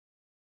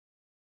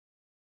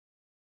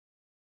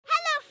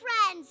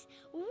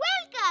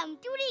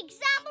to the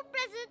example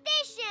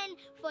presentation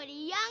for the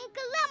Young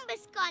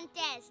Columbus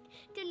Contest.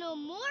 To know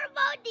more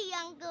about the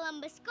Young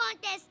Columbus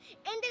Contest,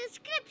 in the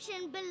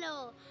description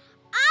below.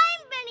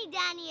 I'm Benny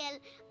Daniel.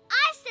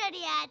 I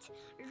study at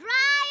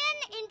Ryan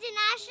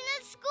International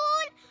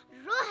School,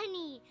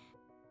 Rohini.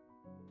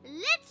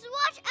 Let's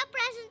watch a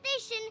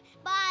presentation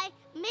by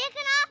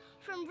Meghana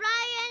from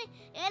Ryan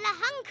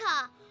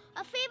Yelahanka.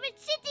 Her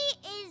favorite city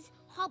is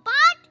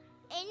Hobart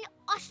in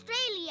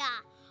Australia.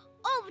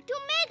 Over to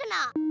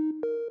Meghana.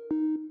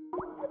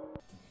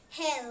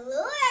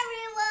 Hello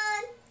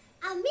everyone,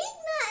 I'm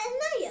Meghana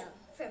Elnaya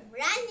from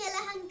Ryan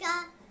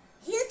Yelahanka,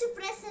 here to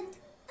present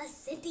a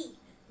city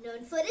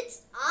known for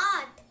its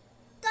art,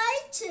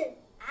 culture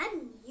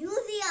and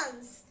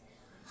museums,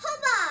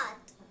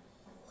 Hobart.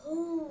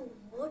 Oh,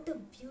 what a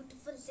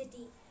beautiful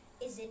city,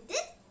 isn't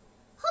it?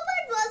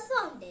 Hobart was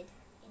founded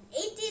in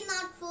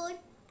 1804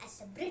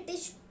 as a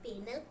British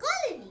penal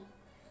colony.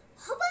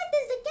 Hobart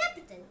is the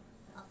capital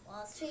of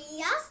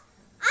Australia's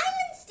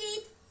island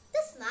state,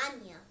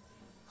 Tasmania.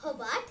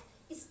 Hobart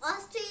is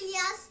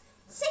Australia's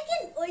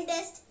second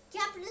oldest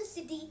capital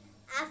city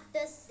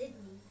after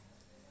Sydney.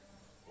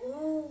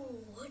 Oh,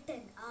 what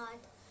an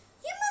art!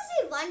 You must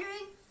be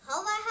wondering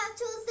how I have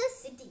chosen this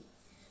city.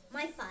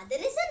 My father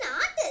is an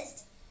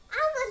artist.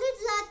 I'm a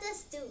little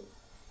artist too.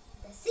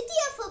 The city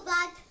of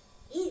Hobart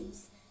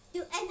aims to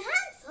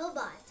enhance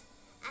Hobart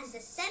as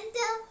a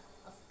center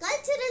of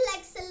cultural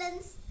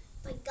excellence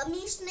by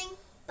commissioning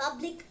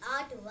public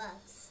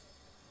artworks.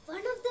 One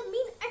of the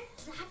main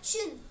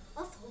attractions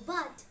of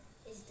Hobart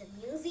is the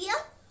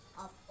Museum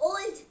of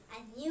Old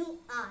and New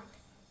Art,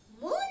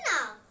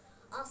 MONA,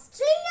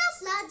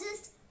 Australia's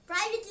largest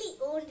privately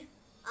owned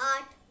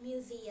art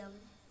museum.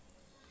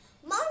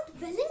 Mount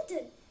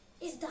Wellington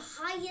is the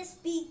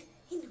highest peak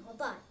in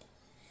Hobart.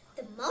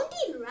 The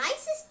mountain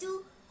rises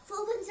to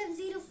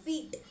 4170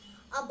 feet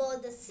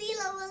above the sea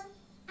level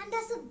and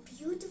has a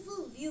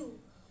beautiful view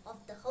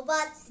of the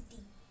Hobart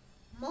city.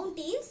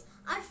 Mountains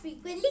are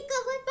frequently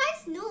covered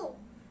by snow,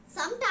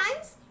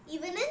 sometimes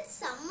even in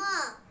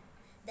summer.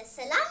 The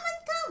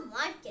Salamanca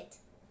Market,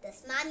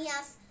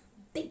 Tasmania's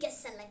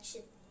biggest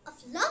selection of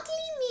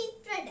locally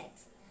made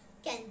products,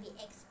 can be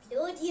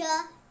explored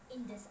here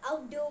in this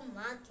outdoor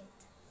market.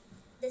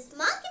 This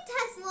market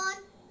has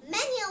won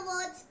many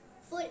awards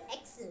for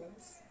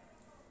excellence.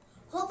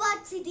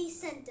 Hobart City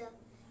Centre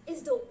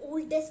is the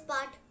oldest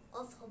part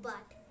of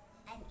Hobart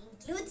and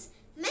includes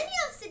many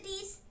of the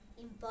city's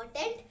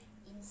important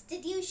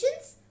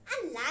institutions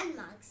and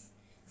landmarks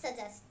such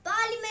as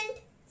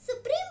Parliament,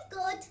 Supreme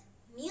Court,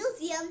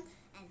 Museum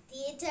and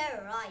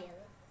Theatre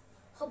Royal.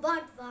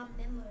 Hobart War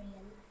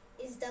Memorial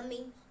is the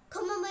main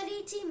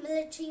commemorative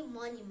military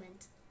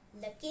monument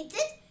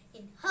located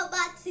in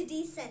Hobart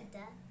City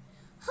Centre.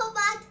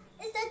 Hobart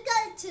is the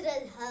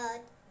cultural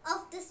heart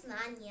of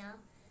Tasmania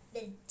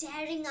with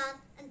daring art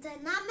and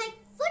dynamic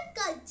food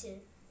culture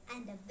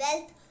and a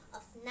wealth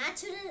of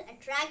natural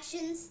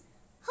attractions.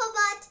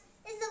 Hobart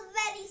is a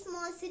very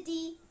small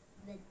city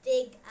with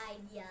big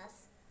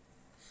ideas.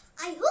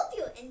 I hope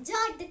you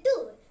enjoyed the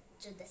tour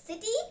through the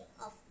city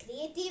of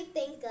creative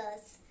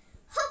thinkers,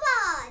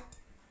 Hobart.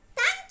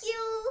 Thank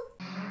you.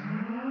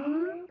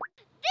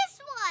 This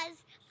was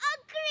a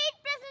great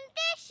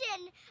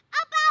presentation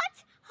about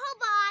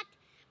Hobart.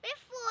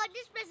 Before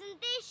this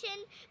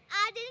presentation,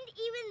 I didn't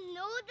even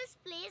know this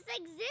place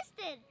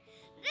existed.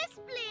 This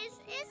place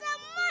is a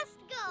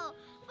must-go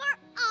for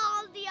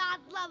all the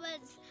art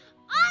lovers.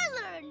 I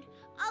learned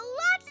a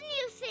lot of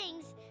new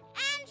things,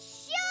 and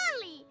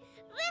surely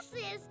this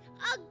is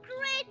a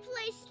great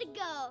place to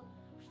go.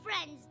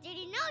 Friends, did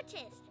you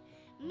notice?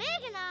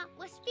 Meghana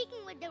was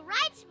speaking with the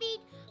right speed,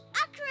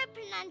 accurate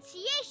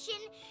pronunciation,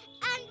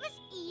 and was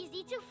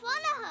easy to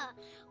follow her.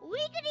 We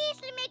could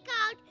easily make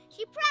out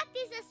she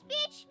practiced her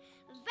speech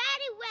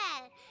very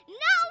well.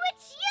 Now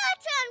it's your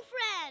turn,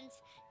 friends.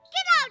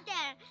 Get out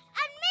there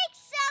and make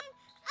some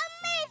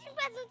amazing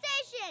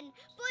presentation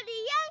for the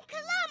Young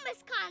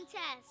Columbus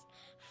Contest.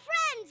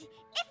 Friends,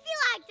 if you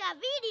liked our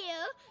video,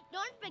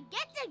 don't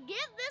forget to give